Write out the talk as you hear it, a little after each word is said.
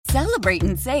Celebrate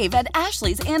and save at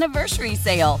Ashley's Anniversary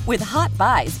Sale. With Hot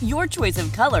Buys, your choice of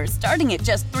colors starting at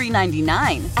just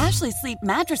 $3.99. Ashley Sleep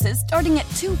mattresses starting at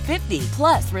 $2.50.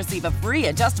 Plus, receive a free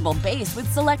adjustable base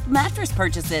with select mattress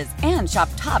purchases. And shop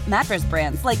top mattress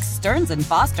brands like Stearns &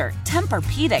 Foster,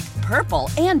 Tempur-Pedic, Purple,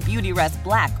 and Beautyrest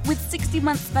Black with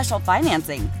 60-month special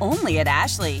financing. Only at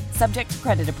Ashley. Subject to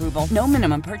credit approval. No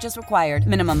minimum purchase required.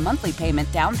 Minimum monthly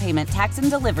payment, down payment, tax, and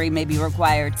delivery may be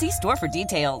required. See store for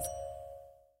details.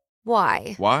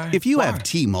 Why? If you have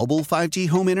T-Mobile 5G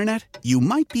home internet, you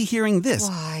might be hearing this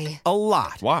Why? a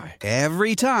lot. Why?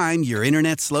 Every time your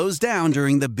internet slows down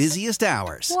during the busiest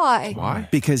hours. Why?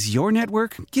 Because your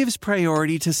network gives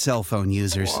priority to cell phone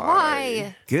users.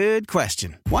 Why? Good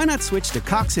question. Why not switch to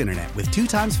Cox Internet with 2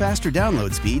 times faster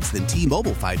download speeds than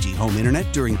T-Mobile 5G home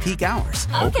internet during peak hours?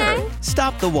 Okay.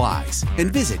 Stop the whys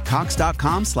and visit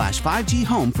cox.com/5G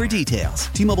home for details.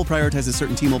 T-Mobile prioritizes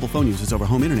certain T-Mobile phone users over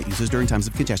home internet users during times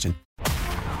of congestion.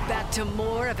 Back to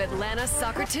more of Atlanta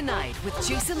Soccer Tonight with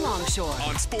Jason Longshore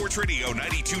on Sports Radio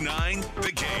 92.9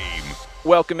 The Game.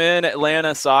 Welcome in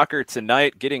Atlanta Soccer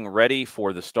Tonight, getting ready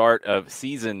for the start of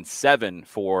Season 7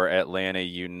 for Atlanta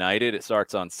United. It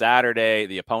starts on Saturday.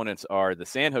 The opponents are the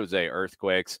San Jose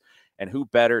Earthquakes. And who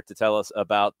better to tell us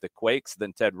about the Quakes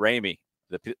than Ted Ramey,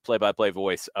 the play-by-play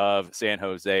voice of San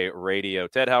Jose Radio.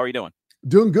 Ted, how are you doing?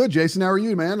 Doing good, Jason. How are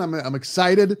you, man? I'm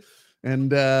excited.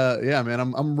 And yeah, man,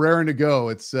 I'm raring to go.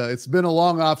 It's been a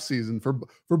long off season for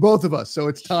both of us, so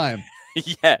it's time.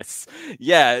 Yes,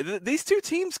 yeah. These two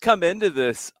teams come into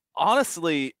this,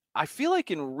 honestly, I feel like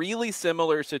in really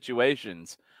similar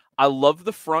situations. I love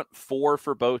the front four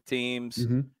for both teams.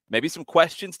 Mm-hmm. Maybe some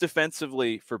questions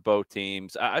defensively for both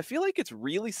teams. I feel like it's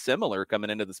really similar coming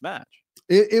into this match.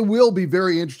 It will be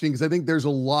very interesting because I think there's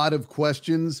a lot of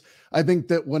questions. I think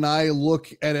that when I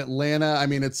look at Atlanta, I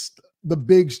mean, it's the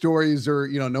big stories are,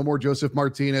 no more Joseph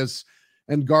Martinez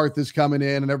and Garth is coming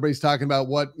in and everybody's talking about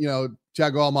what, Thiago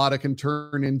Almada can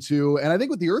turn into. And I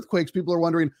think with the Earthquakes, people are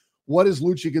wondering, what is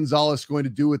Luchi Gonzalez going to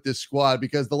do with this squad?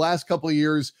 Because the last couple of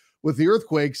years with the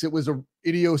Earthquakes, it was a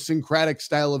idiosyncratic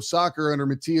style of soccer under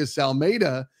Matias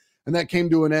Almeida. And that came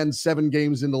to an end 7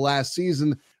 games into last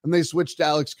season. And they switched to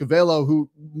Alex Cavello, who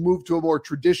moved to a more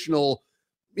traditional,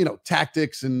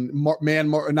 tactics and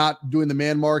not doing the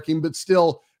man marking, but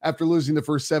still, after losing the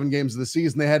first 7 games of the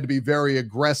season, they had to be very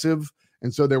aggressive.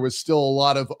 And so there was still a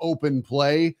lot of open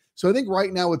play. So I think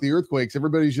right now with the Earthquakes,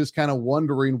 everybody's just kind of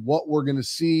wondering what we're going to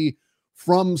see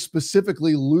from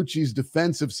specifically Luchi's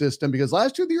defensive system, because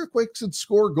last year the Earthquakes had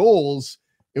scored goals.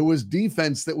 It was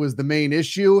defense that was the main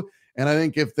issue. And I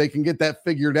think if they can get that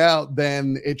figured out,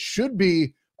 then it should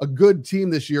be a good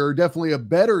team this year, definitely a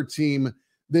better team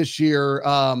this year.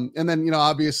 And then,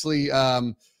 obviously,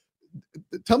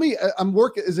 tell me,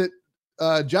 is it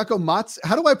Giacomo?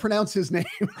 How do I pronounce his name?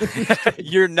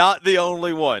 You're not the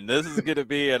only one. This is going to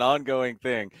be an ongoing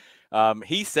thing.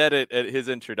 He said it at his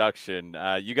introduction.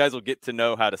 You guys will get to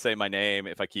know how to say my name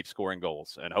if I keep scoring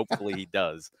goals, and hopefully he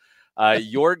does.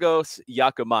 Yorgos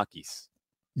Giacomakis.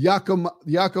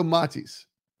 Giacomakis.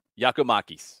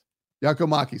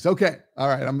 Okay. All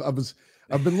right.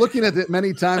 I've been looking at it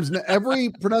many times. And every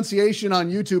pronunciation on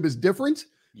YouTube is different.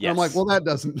 Yes. I'm like, well, that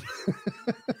doesn't.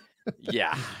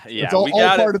 Yeah. It's all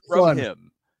got part it of the from fun.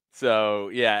 him. So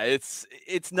yeah, it's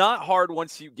not hard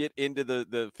once you get into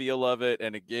the feel of it.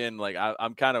 And again, like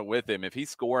I'm kind of with him. If he's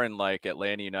scoring like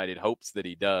Atlanta United hopes that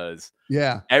he does,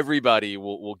 yeah, everybody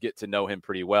will get to know him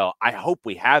pretty well. I hope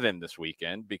we have him this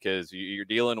weekend because you're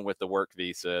dealing with the work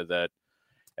visa that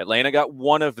Atlanta got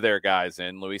one of their guys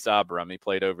in, Luis Abram. He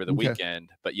played over the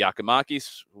weekend, but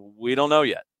Giacomakis, we don't know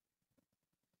yet.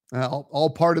 All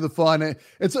part of the fun. I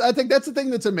think that's the thing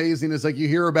that's amazing is like you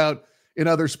hear about in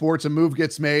other sports, a move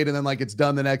gets made and then like it's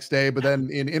done the next day. But then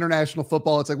in international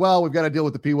football, it's like, well, we've got to deal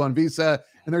with the P1 visa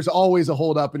and there's always a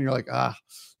hold up and you're like,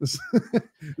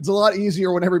 it's a lot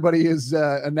easier when everybody is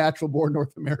a natural born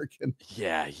North American.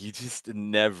 Yeah. You just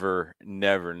never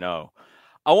know.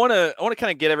 I want to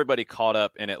kind of get everybody caught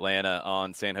up in Atlanta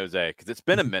on San Jose because it's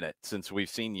been a minute since we've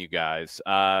seen you guys.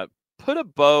 Put a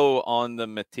bow on the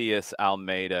Matias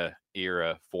Almeida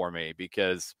era for me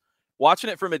because watching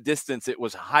it from a distance, it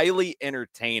was highly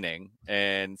entertaining.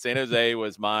 And San Jose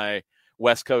was my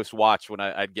West Coast watch when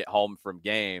I'd get home from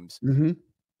games. Mm-hmm.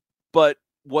 But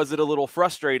was it a little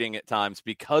frustrating at times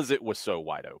because it was so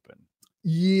wide open?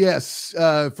 Yes.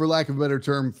 For lack of a better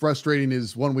term, frustrating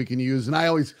is one we can use. And I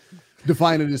always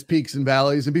define it as peaks and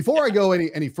valleys. And before I go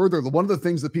any further, one of the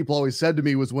things that people always said to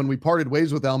me was when we parted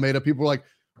ways with Almeida, people were like,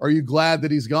 are you glad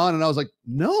that he's gone? And I was like,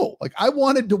 no, like I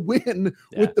wanted to win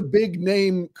with the big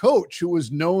name coach who was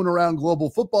known around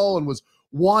global football and was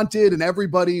wanted and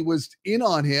everybody was in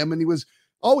on him. And he was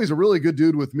always a really good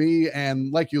dude with me.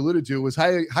 And like you alluded to, it was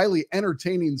highly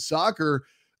entertaining soccer.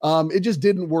 It just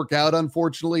didn't work out,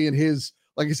 unfortunately, in his,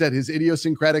 like I said, his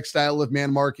idiosyncratic style of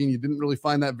man marking. You didn't really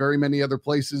find that very many other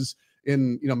places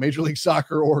in, Major League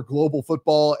Soccer or global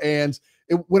football. And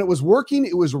when it was working,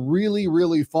 it was really,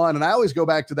 really fun. And I always go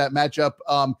back to that matchup.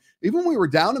 Even when we were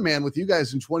down a man with you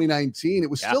guys in 2019, it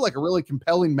was still like a really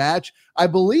compelling match. I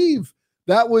believe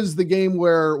that was the game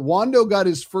where Wando got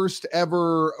his first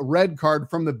ever red card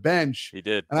from the bench. He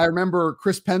did. And I remember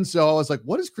Chris Penso. I was like,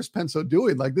 what is Chris Penso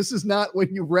doing? Like, this is not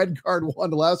when you red card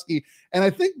Wondolowski. And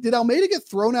I think, did Almeida get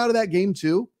thrown out of that game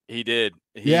too? He did.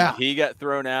 He got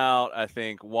thrown out. I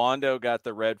think Wando got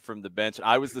the red from the bench.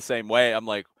 I was the same way. I'm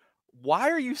like, why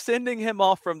are you sending him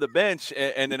off from the bench?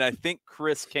 And then I think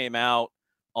Chris came out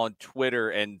on Twitter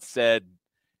and said,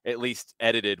 at least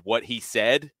edited what he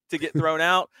said to get thrown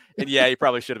out. And yeah, he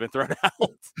probably should have been thrown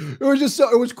out. It was just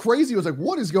it was crazy. It was like,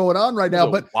 what is going on right now?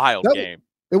 But wild game.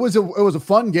 It was a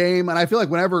fun game. And I feel like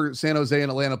whenever San Jose and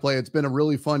Atlanta play, it's been a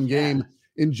really fun game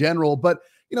in general. But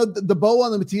the bow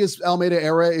on the Matias Almeida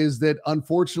era is that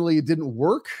unfortunately it didn't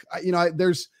work.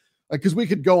 There's because we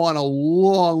could go on a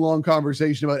long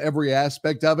conversation about every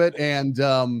aspect of it. And,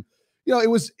 it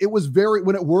was very,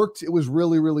 when it worked, it was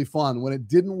really, really fun. When it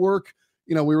didn't work,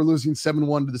 we were losing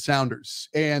 7-1 to the Sounders.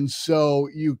 And so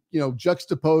you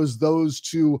juxtapose those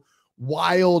two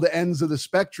wild ends of the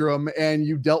spectrum and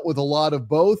you dealt with a lot of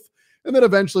both. And then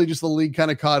eventually just the league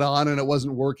kind of caught on and it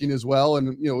wasn't working as well.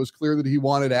 And, it was clear that he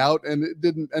wanted out and it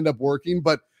didn't end up working.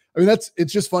 But I mean,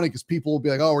 it's just funny because people will be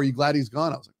like, oh, are you glad he's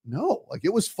gone? I was like, no, like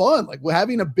it was fun. Like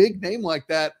having a big name like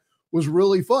that was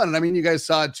really fun. And I mean, you guys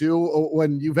saw it too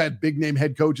when you've had big name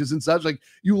head coaches and such, like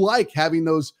you like having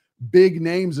those big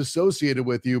names associated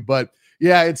with you. But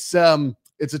yeah, it's a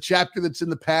chapter that's in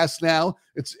the past now.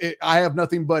 I have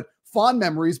nothing but fond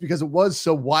memories because it was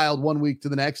so wild one week to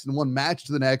the next and one match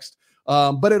to the next.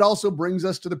 But it also brings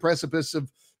us to the precipice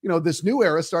of, this new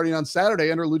era starting on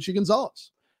Saturday under Luchi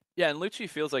Gonzalez. Yeah, and Luchi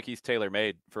feels like he's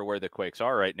tailor-made for where the Quakes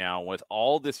are right now with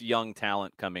all this young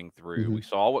talent coming through. Mm-hmm. We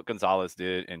saw what Gonzalez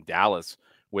did in Dallas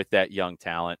with that young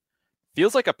talent.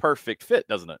 Feels like a perfect fit,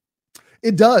 doesn't it?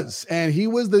 It does. And he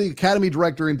was the academy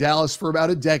director in Dallas for about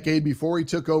a decade before he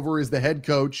took over as the head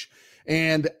coach.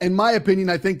 And in my opinion,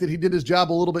 I think that he did his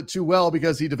job a little bit too well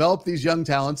because he developed these young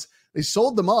talents. They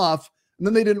sold them off, and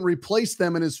then they didn't replace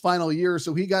them in his final year.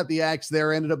 So he got the axe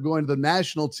there, ended up going to the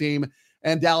national team.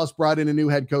 And Dallas brought in a new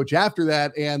head coach after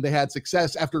that, and they had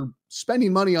success after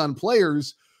spending money on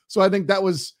players. So I think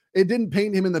it didn't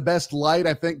paint him in the best light.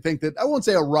 I think that I won't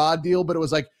say a raw deal, but it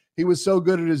was like he was so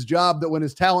good at his job that when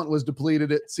his talent was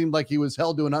depleted, it seemed like he was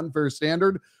held to an unfair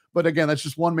standard. But again, that's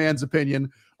just one man's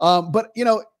opinion. But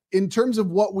in terms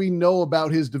of what we know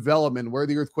about his development, where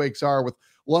the Earthquakes are with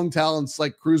young talents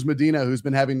like Cruz Medina, who's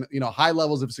been having, high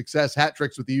levels of success, hat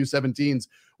tricks with the U17s.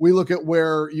 We look at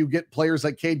where you get players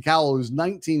like Cade Cowell, who's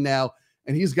 19 now,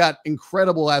 and he's got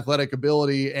incredible athletic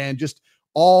ability and just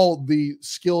all the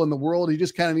skill in the world. He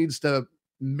just kind of needs to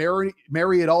marry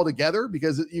it all together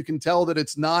because you can tell that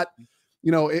it's not,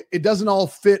 it doesn't all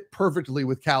fit perfectly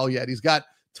with Cal yet. He's got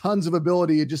tons of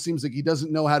ability. It just seems like he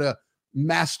doesn't know how to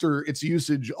master its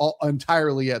usage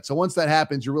entirely yet. So once that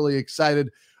happens, you're really excited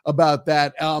about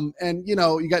that. And you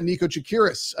got Nico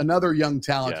Chakiris, another young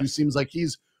talent who seems like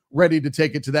he's ready to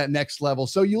take it to that next level.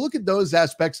 So you look at those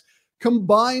aspects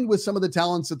combined with some of the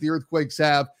talents that the Earthquakes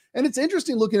have. And it's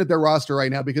interesting looking at their roster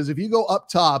right now, because if you go up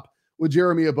top with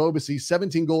Jeremy Ebobisse,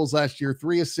 17 goals last year,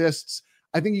 3 assists,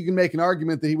 I think you can make an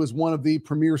argument that he was one of the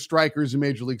premier strikers in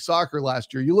Major League Soccer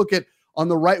last year. You look at on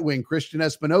the right wing, Christian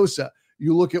Espinosa,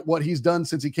 you look at what he's done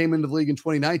since he came into the league in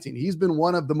 2019. He's been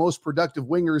one of the most productive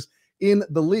wingers in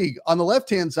the league. On the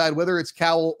left-hand side, whether it's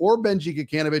Cowell or Benji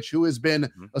Kikanovic, who has been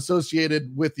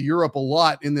associated with Europe a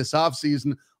lot in this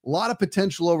offseason, a lot of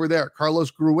potential over there. Carlos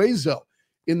Gruezo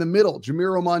in the middle,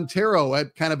 Jamiro Montero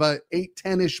at kind of a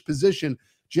 8-10-ish position,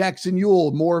 Jackson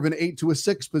Ewell, more of an 8 to a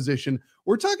 6 position.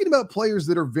 We're talking about players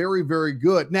that are very, very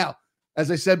good. Now,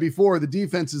 as I said before, the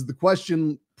defense is the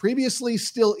question previously,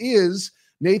 still is.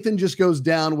 Nathan just goes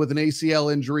down with an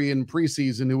ACL injury in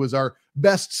preseason, who was our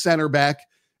best center back.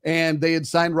 And they had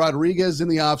signed Rodriguez in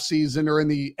the offseason or in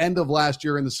the end of last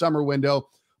year in the summer window.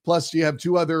 Plus, you have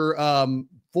 2 other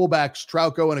fullbacks,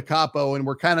 Trauco and Acapo, and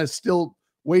we're kind of still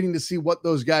waiting to see what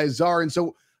those guys are. And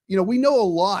so, we know a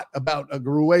lot about a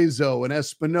Gruezo, an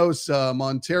Espinosa,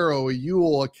 Montero, a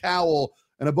Ewell, a Cowell,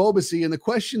 and a Ebobisse, and the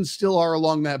questions still are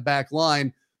along that back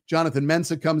line. Jonathan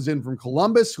Mensah comes in from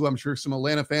Columbus, who I'm sure some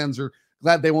Atlanta fans are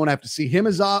glad they won't have to see him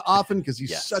as often because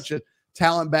he's such a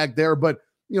talent back there. But,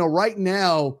 right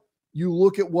now, you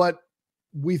look at what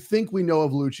we think we know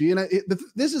of Lucci. And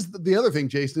this is the other thing,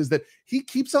 Jason, is that he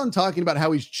keeps on talking about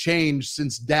how he's changed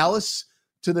since Dallas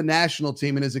to the national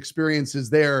team and his experiences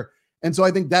there. And so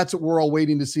I think that's what we're all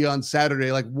waiting to see on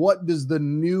Saturday. Like, what does the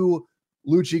new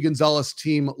Luchi Gonzalez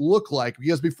team look like?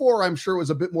 Because before, I'm sure it was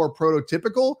a bit more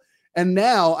prototypical. And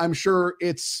now I'm sure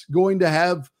it's going to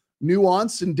have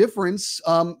nuance and difference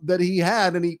that he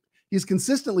had. And he's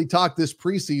consistently talked this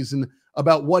preseason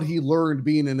about what he learned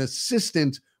being an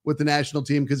assistant with the national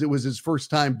team, because it was his first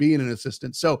time being an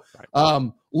assistant. So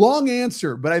long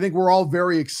answer, but I think we're all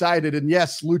very excited. And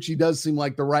yes, Lucci does seem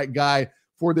like the right guy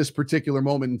for this particular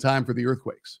moment in time for the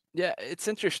Earthquakes. Yeah, it's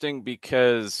interesting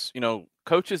because,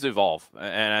 coaches evolve.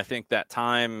 And I think that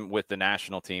time with the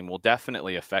national team will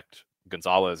definitely affect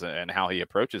Gonzalez and how he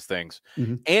approaches things.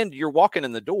 Mm-hmm. And you're walking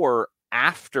in the door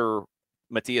after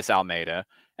Matias Almeida,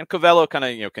 and Covello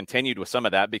kind of, continued with some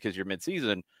of that because you're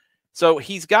midseason. So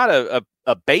he's got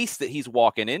a base that he's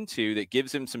walking into that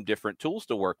gives him some different tools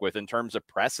to work with in terms of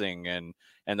pressing and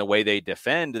the way they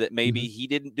defend that maybe he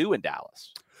didn't do in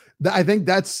Dallas. I think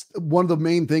that's one of the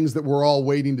main things that we're all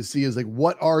waiting to see is like,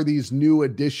 what are these new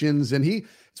additions? And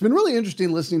it's been really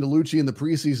interesting listening to Lucci in the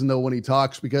preseason, though, when he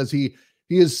talks, because he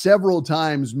has several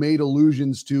times made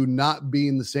allusions to not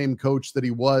being the same coach that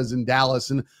he was in Dallas.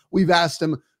 And we've asked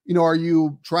him, are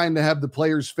you trying to have the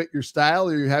players fit your style,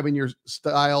 or are you having your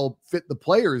style fit the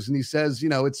players? And he says,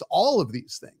 it's all of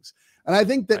these things. And I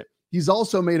think that he's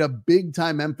also made a big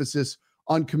time emphasis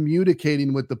on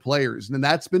communicating with the players. And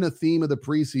that's been a theme of the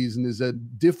preseason, is a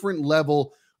different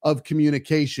level of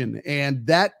communication. And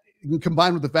that,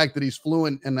 combined with the fact that he's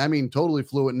fluent, and I mean totally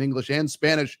fluent in English and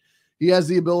Spanish, he has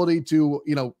the ability to,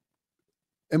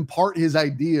 impart his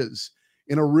ideas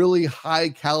in a really high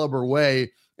caliber way.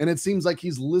 And it seems like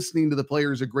he's listening to the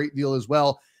players a great deal as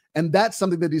well. And that's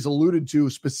something that he's alluded to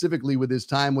specifically with his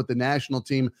time with the national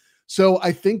team. So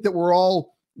I think that we're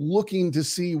all looking to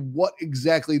see what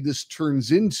exactly this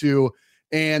turns into.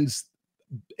 And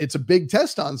it's a big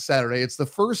test on Saturday. It's the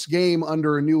first game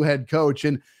under a new head coach.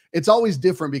 And it's always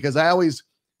different because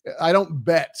I don't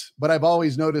bet, but I've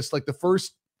always noticed, like, the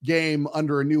first game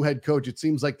under a new head coach, it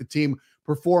seems like the team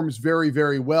performs very,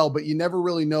 very well, but you never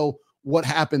really know what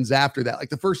happens after that. Like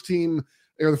the first game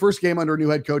under a new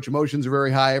head coach, emotions are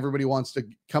very high. Everybody wants to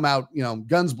come out,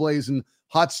 guns blazing,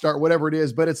 hot start, whatever it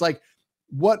is. But it's like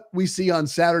what we see on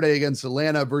Saturday against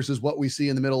Atlanta versus what we see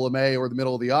in the middle of May or the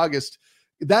middle of the August.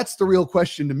 That's the real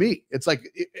question to me. It's like,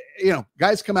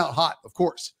 guys come out hot, of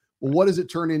course. Well, what does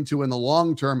it turn into in the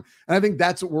long term? And I think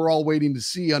that's what we're all waiting to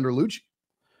see under Lucci.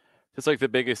 It's like the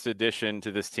biggest addition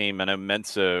to this team. I know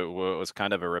Mensah was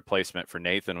kind of a replacement for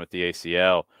Nathan with the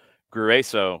ACL.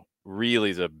 Gruezo really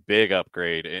is a big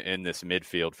upgrade in this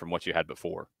midfield from what you had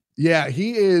before. Yeah,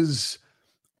 he is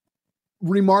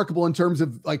remarkable in terms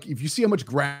of, like, if you see how much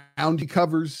ground he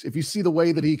covers, if you see the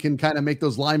way that he can kind of make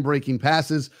those line breaking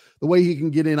passes, the way he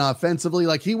can get in offensively,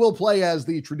 like he will play as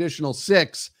the traditional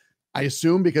 6, I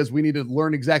assume, because we need to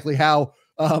learn exactly how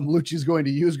Lucci is going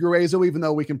to use Gruezo, even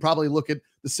though we can probably look at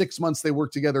the 6 months they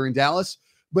worked together in Dallas.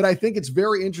 But I think it's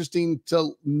very interesting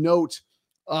to note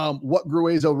what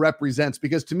Gruezo represents,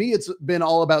 because to me, it's been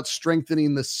all about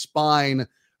strengthening the spine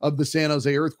of the San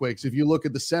Jose Earthquakes. If you look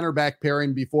at the center back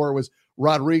pairing before, it was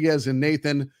Rodriguez and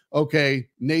Nathan. Okay,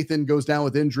 Nathan goes down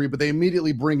with injury, but they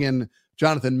immediately bring in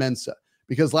Jonathan Mensah,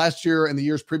 because last year and the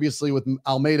years previously with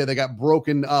Almeida, they got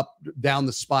broken up down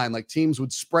the spine. Like teams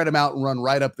would spread them out and run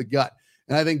right up the gut.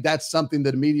 And I think that's something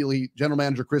that immediately general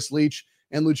manager Chris Leach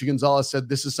and Luchi Gonzalez said,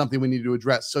 this is something we need to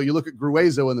address. So you look at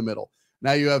Gruezo in the middle.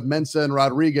 Now you have Mensah and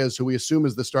Rodriguez, who we assume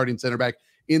is the starting center back,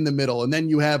 in the middle. And then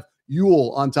you have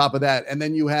Yule on top of that. And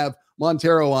then you have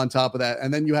Montero on top of that.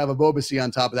 And then you have Abobasi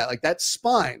on top of that. Like that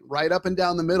spine right up and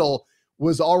down the middle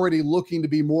was already looking to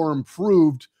be more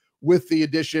improved with the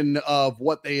addition of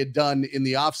what they had done in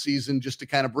the offseason, just to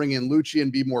kind of bring in Lucci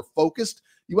and be more focused.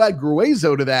 You add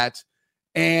Gruezo to that,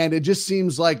 and it just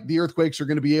seems like the Earthquakes are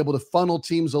going to be able to funnel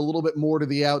teams a little bit more to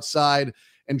the outside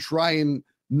and try and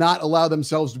not allow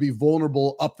themselves to be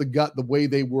vulnerable up the gut the way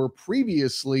they were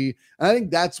previously. And I think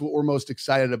that's what we're most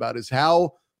excited about, is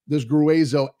how does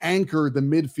Gruezo anchor the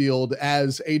midfield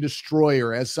as a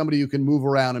destroyer, as somebody who can move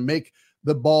around and make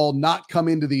the ball not come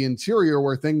into the interior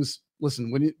where things,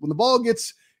 listen, when the ball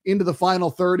gets into the final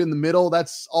third in the middle,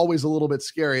 that's always a little bit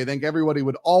scary. I think everybody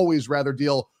would always rather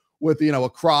deal with, a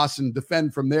cross and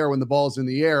defend from there when the ball's in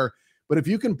the air. But if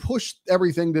you can push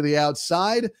everything to the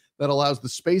outside, that allows the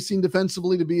spacing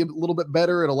defensively to be a little bit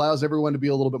better. It allows everyone to be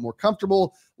a little bit more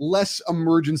comfortable, less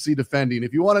emergency defending.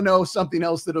 If you want to know something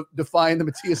else that defined the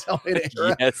Matias Almeida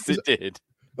era, yes, it did.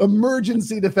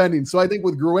 Emergency defending. So I think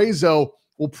with Gruezo,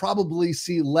 we'll probably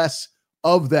see less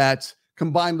of that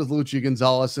combined with Luchi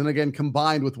Gonzalez. And again,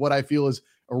 combined with what I feel is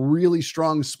a really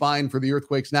strong spine for the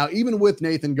Earthquakes. Now, even with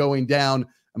Nathan going down,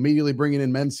 immediately bringing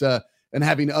in Mensah and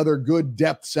having other good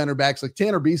depth center backs, like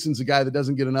Tanner Beeson's a guy that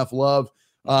doesn't get enough love.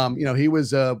 He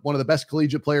was one of the best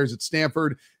collegiate players at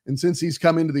Stanford. And since he's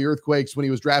come into the Earthquakes when he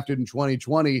was drafted in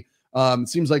 2020, it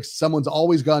seems like someone's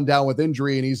always gone down with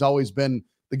injury, and he's always been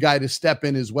the guy to step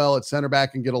in as well at center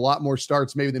back and get a lot more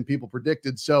starts maybe than people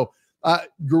predicted. So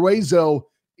Gruezo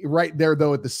right there,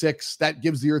 though, at the 6, that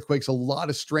gives the Earthquakes a lot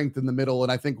of strength in the middle,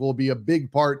 and I think will be a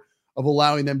big part of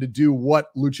allowing them to do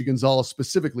what Luchi Gonzalez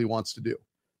specifically wants to do.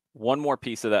 One more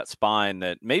piece of that spine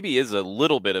that maybe is a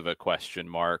little bit of a question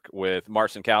mark with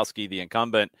Marcinkowski, the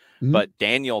incumbent, but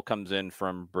Daniel comes in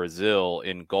from Brazil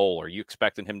in goal. Are you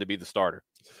expecting him to be the starter?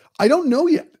 I don't know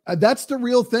yet. That's the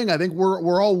real thing. I think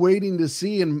we're all waiting to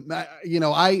see. And,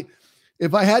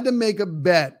 if I had to make a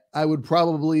bet, I would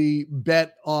probably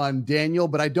bet on Daniel,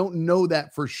 but I don't know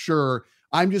that for sure.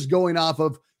 I'm just going off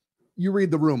of, you read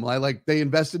the room. They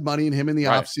invested money in him in the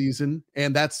offseason,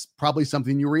 and that's probably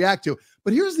something you react to.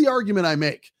 But here's the argument I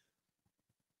make.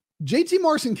 JT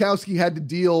Marcinkowski had to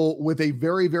deal with a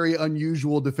very, very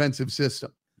unusual defensive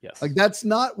system. Yes. That's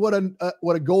not what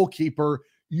a goalkeeper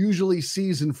usually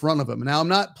sees in front of him. Now, I'm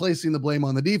not placing the blame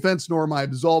on the defense, nor am I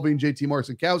absolving JT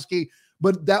Marcinkowski,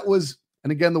 but that was,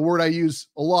 and again, the word I use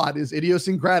a lot is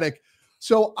idiosyncratic.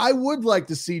 So I would like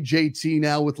to see JT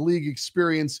now with league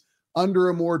experience under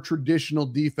a more traditional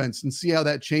defense and see how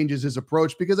that changes his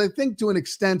approach, because I think to an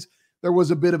extent there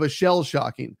was a bit of a shell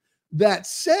shocking. That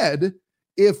said,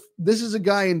 if this is a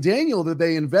guy in Daniel that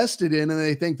they invested in and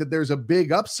they think that there's a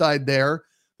big upside there,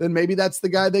 then maybe that's the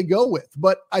guy they go with.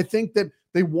 But I think that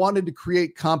they wanted to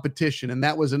create competition, and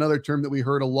that was another term that we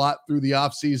heard a lot through the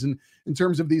offseason in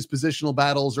terms of these positional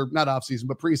battles, or not offseason,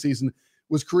 but preseason,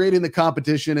 was creating the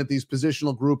competition at these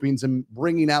positional groupings and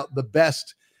bringing out the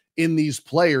best in these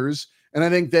players. And I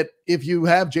think that if you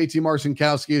have JT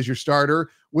Marcinkowski as your starter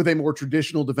with a more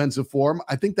traditional defensive form,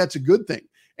 I think that's a good thing.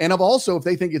 And if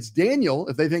they think it's Daniel,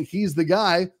 if they think he's the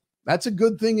guy, that's a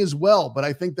good thing as well. But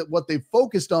I think that what they've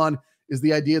focused on is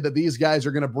the idea that these guys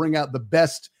are going to bring out the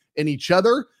best in each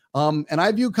other. And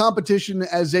I view competition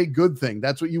as a good thing.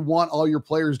 That's what you want all your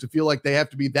players to feel like they have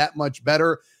to be that much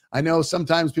better. I know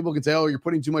sometimes people can say, oh, you're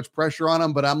putting too much pressure on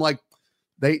them, but I'm like,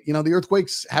 the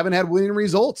Earthquakes haven't had winning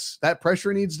results. That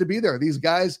pressure needs to be there. These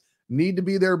guys need to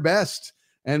be their best,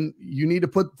 and you need to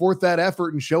put forth that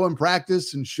effort and show in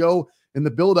practice and show in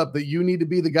the buildup that you need to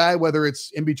be the guy, whether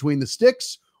it's in between the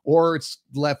sticks or it's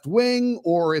left wing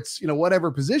or it's,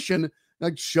 whatever position,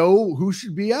 show who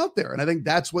should be out there. And I think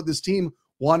that's what this team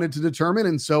wanted to determine.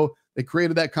 And so they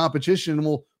created that competition, and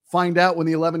we'll find out when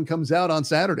the 11 comes out on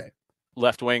Saturday.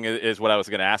 Left wing is what I was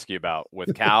going to ask you about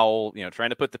with Cowell, trying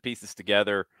to put the pieces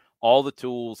together, all the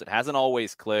tools. It hasn't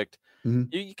always clicked.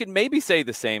 Mm-hmm. You can maybe say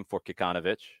the same for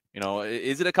Kikanovic.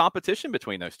 Is it a competition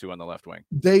between those two on the left wing?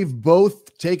 They've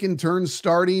both taken turns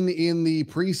starting in the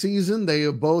preseason. They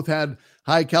have both had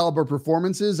high caliber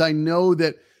performances. I know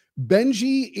that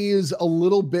Benji is a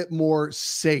little bit more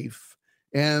safe,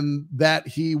 and that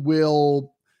he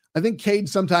will, I think Cade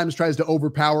sometimes tries to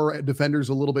overpower defenders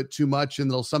a little bit too much,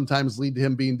 and it'll sometimes lead to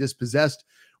him being dispossessed,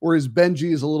 whereas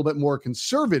Benji is a little bit more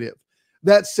conservative.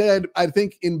 That said, I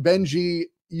think in Benji,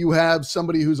 you have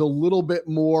somebody who's a little bit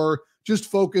more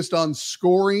just focused on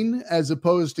scoring, as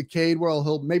opposed to Cade, where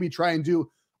he'll maybe try and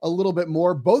do a little bit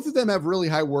more. Both of them have really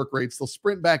high work rates. They'll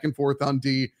sprint back and forth on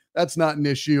D. That's not an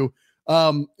issue.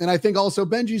 And I think also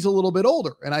Benji's a little bit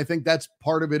older, and I think that's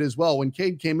part of it as well. When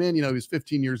Cade came in, he was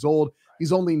 15 years old.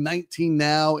 He's only 19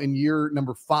 now, in year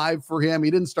number 5 for him.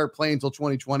 He didn't start playing until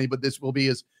 2020, but this will be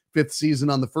his 5th season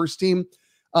on the first team.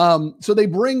 So they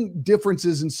bring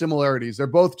differences and similarities. They're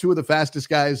both two of the fastest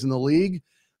guys in the league.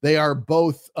 They are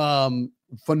both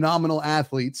phenomenal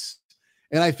athletes.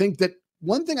 And I think that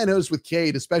one thing I noticed with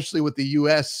Cade, especially with the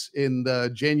U.S. in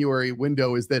the January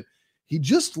window, is that he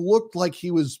just looked like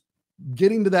he was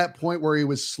getting to that point where he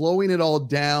was slowing it all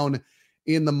down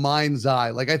in the mind's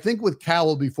eye. I think with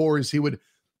Cowell before, is he would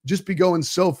just be going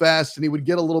so fast and he would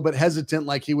get a little bit hesitant,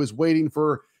 like he was waiting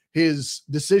for his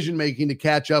decision-making to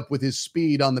catch up with his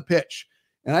speed on the pitch.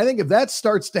 And I think if that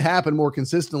starts to happen more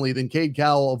consistently, then Cade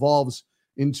Cowell evolves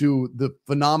into the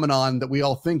phenomenon that we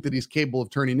all think that he's capable of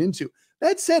turning into.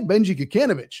 That said, Benji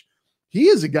Kikanovic, he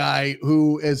is a guy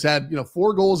who has had,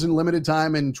 4 goals in limited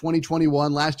time in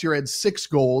 2021. Last year had 6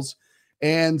 goals,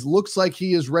 and looks like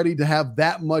he is ready to have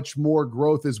that much more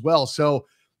growth as well. So,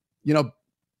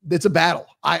 it's a battle.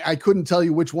 I couldn't tell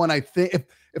you which one I think.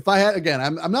 If I had, again,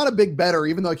 I'm not a big better,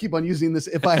 even though I keep on using this,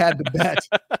 if I had to bet.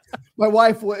 My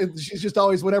wife, she's just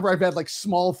always, whenever I've had like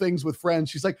small things with friends,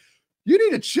 she's like, you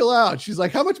need to chill out. She's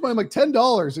like, how much money? I'm like,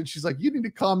 $10. And she's like, you need to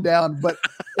calm down. But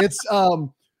it's,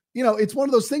 it's one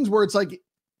of those things where it's like,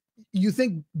 you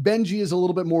think Benji is a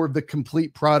little bit more of the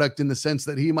complete product in the sense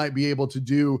that he might be able to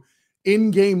do in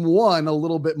game one a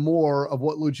little bit more of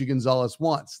what Luchi Gonzalez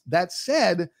wants. That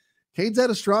said, Cade's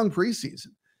had a strong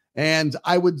preseason, and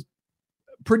I would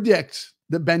predict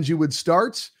that Benji would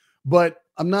start, but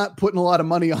I'm not putting a lot of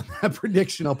money on that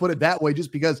prediction. I'll put it that way,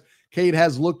 just because Cade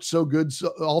has looked so good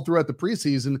all throughout the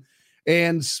preseason.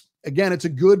 And again, it's a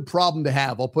good problem to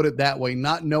have. I'll put it that way.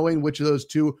 Not knowing which of those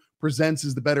two presents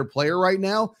as the better player right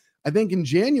now. I think on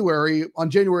January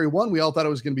 1, we all thought it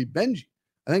was going to be Benji.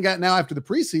 I think now after the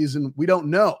preseason, we don't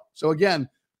know. So again,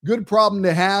 good problem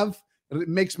to have. It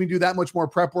makes me do that much more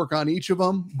prep work on each of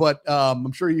them, but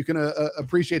I'm sure you can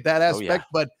appreciate that aspect. Oh, yeah.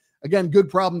 But again, good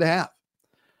problem to have.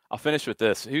 I'll finish with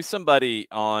this. Who's somebody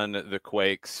on the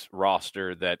Quakes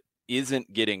roster that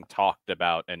isn't getting talked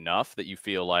about enough that you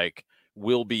feel like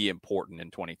will be important in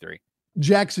 23?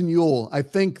 Jackson Ewell. I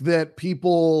think that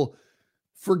people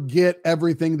forget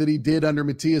everything that he did under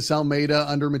Matias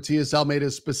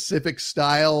Almeida's specific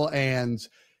style. And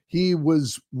he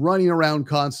was running around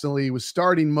constantly. He was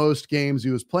starting most games.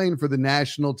 He was playing for the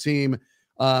national team.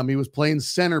 He was playing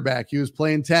center back. He was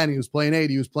playing 10. He was playing 8.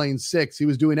 He was playing 6. He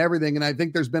was doing everything. And I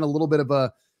think there's been a little bit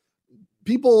of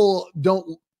people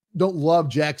don't love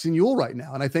Jackson Ewell right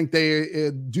now. And I think they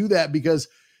do that because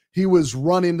he was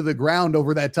run into the ground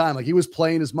over that time. Like, he was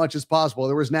playing as much as possible.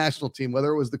 There was national team,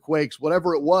 whether it was the Quakes,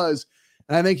 whatever it was.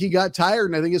 And I think he got tired,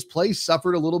 and I think his play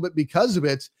suffered a little bit because of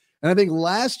it. And I think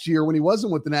last year when he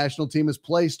wasn't with the national team, his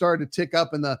play started to tick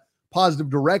up in the positive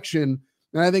direction.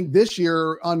 And I think this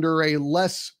year, under a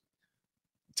less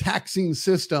taxing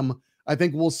system, I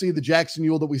think we'll see the Jackson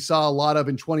Ewell that we saw a lot of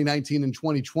in 2019 and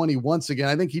 2020 once again.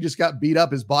 I think he just got beat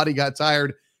up. His body got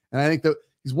tired. And I think that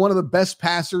he's one of the best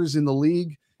passers in the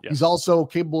league. Yeah. He's also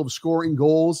capable of scoring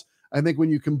goals. I think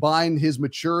when you combine his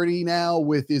maturity now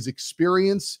with his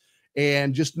experience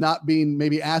and just not being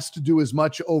maybe asked to do as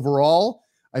much overall,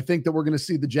 I think that we're going to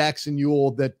see the Jackson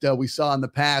Ewell that we saw in the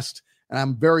past. And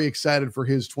I'm very excited for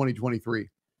his 2023.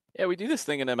 Yeah, we do this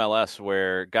thing in MLS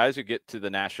where guys who get to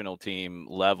the national team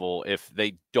level, if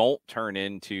they don't turn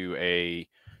into a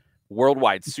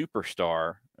worldwide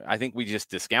superstar, I think we just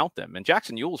discount them. And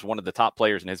Jackson Ewell is one of the top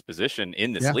players in his position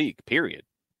in this league, period.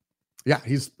 Yeah,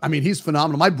 he's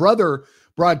phenomenal. My brother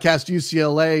broadcast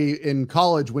UCLA in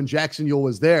college when Jackson Ewell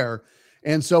was there.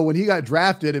 And so when he got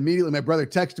drafted, immediately my brother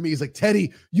texted me. He's like,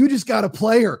 Teddy, you just got a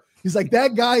player. He's like,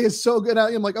 that guy is so good.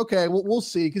 I'm like, okay, well, we'll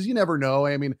see, because you never know.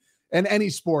 I mean, in any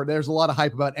sport, there's a lot of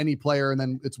hype about any player, and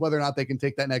then it's whether or not they can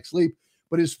take that next leap.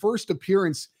 But his first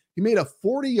appearance, he made a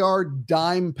 40-yard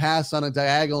dime pass on a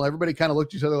diagonal. Everybody kind of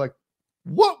looked at each other like,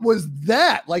 what was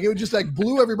that? Like, it just like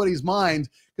blew everybody's mind,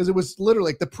 because it was literally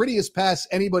like the prettiest pass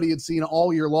anybody had seen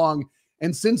all year long.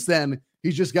 And since then,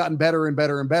 he's just gotten better and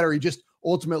better and better. He just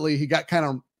ultimately, he got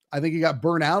I think he got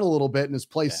burnt out a little bit and his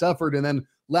play suffered. And then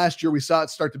last year we saw it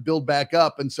start to build back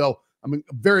up. And so I'm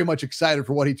very much excited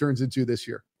for what he turns into this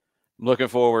year. I'm looking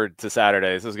forward to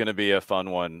Saturday. This is going to be a fun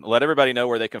one. Let everybody know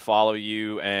where they can follow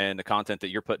you and the content that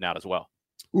you're putting out as well.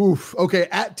 Oof. Okay.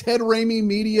 At Ted Ramey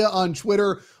Media on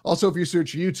Twitter. Also, if you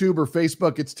search YouTube or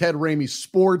Facebook, it's Ted Ramey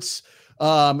Sports.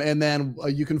 And then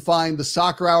you can find the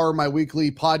Soccer Hour, my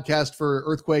weekly podcast for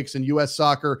Earthquakes and U.S.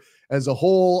 soccer as a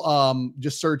whole.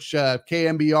 Just search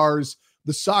KMBR's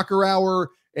The Soccer Hour.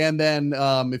 And then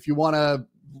if you want to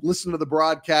listen to the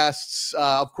broadcasts,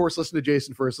 of course, listen to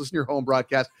Jason first. Listen to your home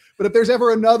broadcast. But if there's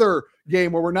ever another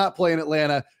game where we're not playing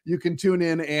Atlanta, you can tune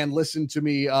in and listen to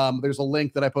me. There's a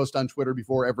link that I post on Twitter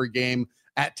before every game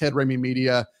at Ted Ramey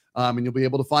Media, and you'll be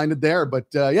able to find it there. But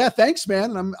yeah, thanks,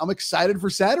 man. I'm excited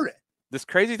for Saturday. This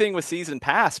crazy thing with Season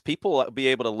Pass, people will be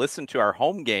able to listen to our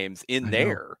home games in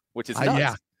there, which is nuts.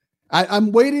 Yeah.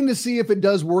 I'm waiting to see if it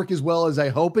does work as well as I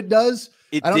hope it does.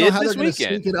 I don't know how they're going to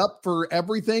sync it up for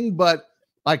everything, but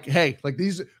like, hey, like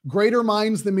these greater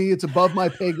minds than me, it's above my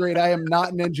pay grade. I am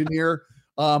not an engineer.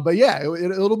 But yeah,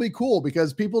 it'll be cool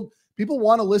because people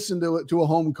want to listen to a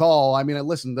home call. I mean, I'm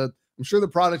sure the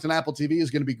product on Apple TV is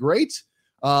going to be great.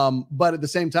 But at the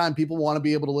same time, people want to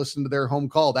be able to listen to their home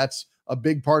call. That's a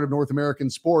big part of North American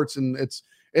sports. And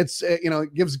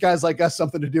it gives guys like us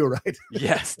something to do, right?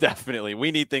 Yes, definitely.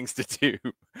 We need things to do.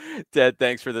 Ted,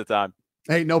 thanks for the time.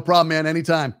 Hey, no problem, man.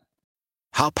 Anytime.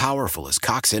 How powerful is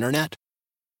Cox Internet?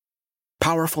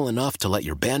 Powerful enough to let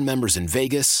your band members in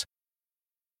Vegas,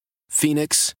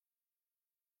 Phoenix,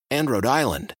 and Rhode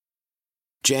Island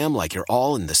jam like you're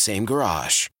all in the same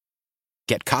garage.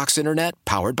 Get Cox Internet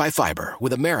powered by fiber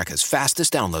with America's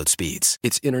fastest download speeds.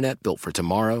 It's internet built for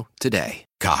tomorrow, today.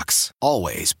 Cox,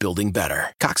 always building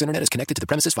better. Cox Internet is connected to the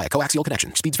premises via coaxial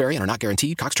connection. Speeds vary and are not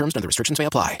guaranteed. Cox terms and other restrictions may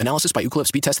apply. Analysis by Ookla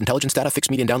Speed Test Intelligence Data.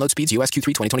 Fixed median download speeds. US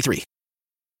Q3 2023.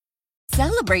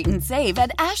 Celebrate and save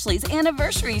at Ashley's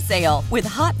Anniversary Sale. With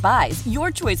Hot Buys, your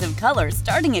choice of colors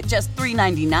starting at just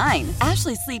 $3.99.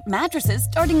 Ashley Sleep mattresses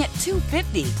starting at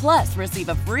 $2.50. Plus, receive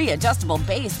a free adjustable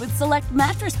base with select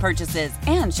mattress purchases.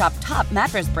 And shop top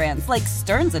mattress brands like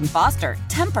Stearns & Foster,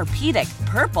 Tempur-Pedic,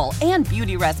 Purple, and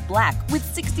Beautyrest Black with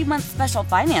 60-month special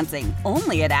financing.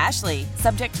 Only at Ashley.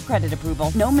 Subject to credit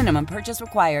approval. No minimum purchase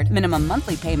required. Minimum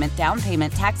monthly payment, down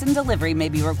payment, tax, and delivery may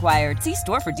be required. See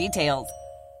store for details.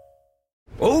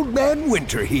 Old Man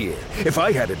Winter here. If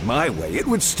I had it my way, it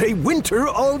would stay winter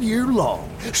all year long.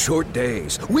 Short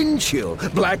days, wind chill,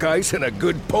 black ice, and a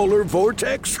good polar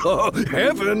vortex. Oh,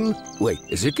 heaven! Wait,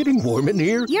 is it getting warm in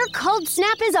here? Your cold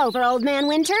snap is over, Old Man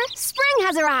Winter. Spring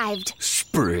has arrived.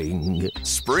 Spring.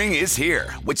 Spring is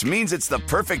here, which means it's the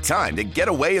perfect time to get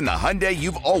away in the Hyundai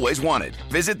you've always wanted.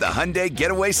 Visit the Hyundai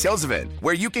Getaway Sales Event,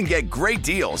 where you can get great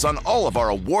deals on all of our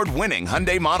award-winning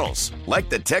Hyundai models, like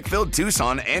the tech-filled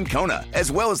Tucson and Kona,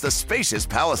 as well as the spacious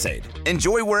Palisade.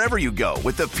 Enjoy wherever you go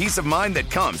with the peace of mind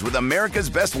that comes with America's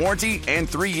best warranty and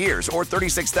 3 years or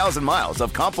 36,000 miles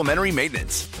of complimentary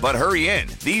maintenance. But hurry in,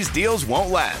 these deals won't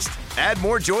last. Add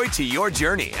more joy to your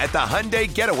journey at the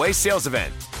Hyundai Getaway Sales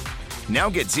Event. Now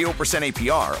get 0%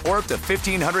 APR or up to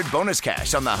 $1,500 bonus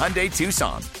cash on the Hyundai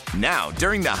Tucson. Now,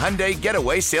 during the Hyundai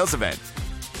Getaway Sales Event.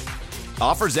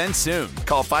 Offers end soon.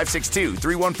 Call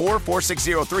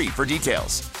 562-314-4603 for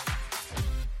details.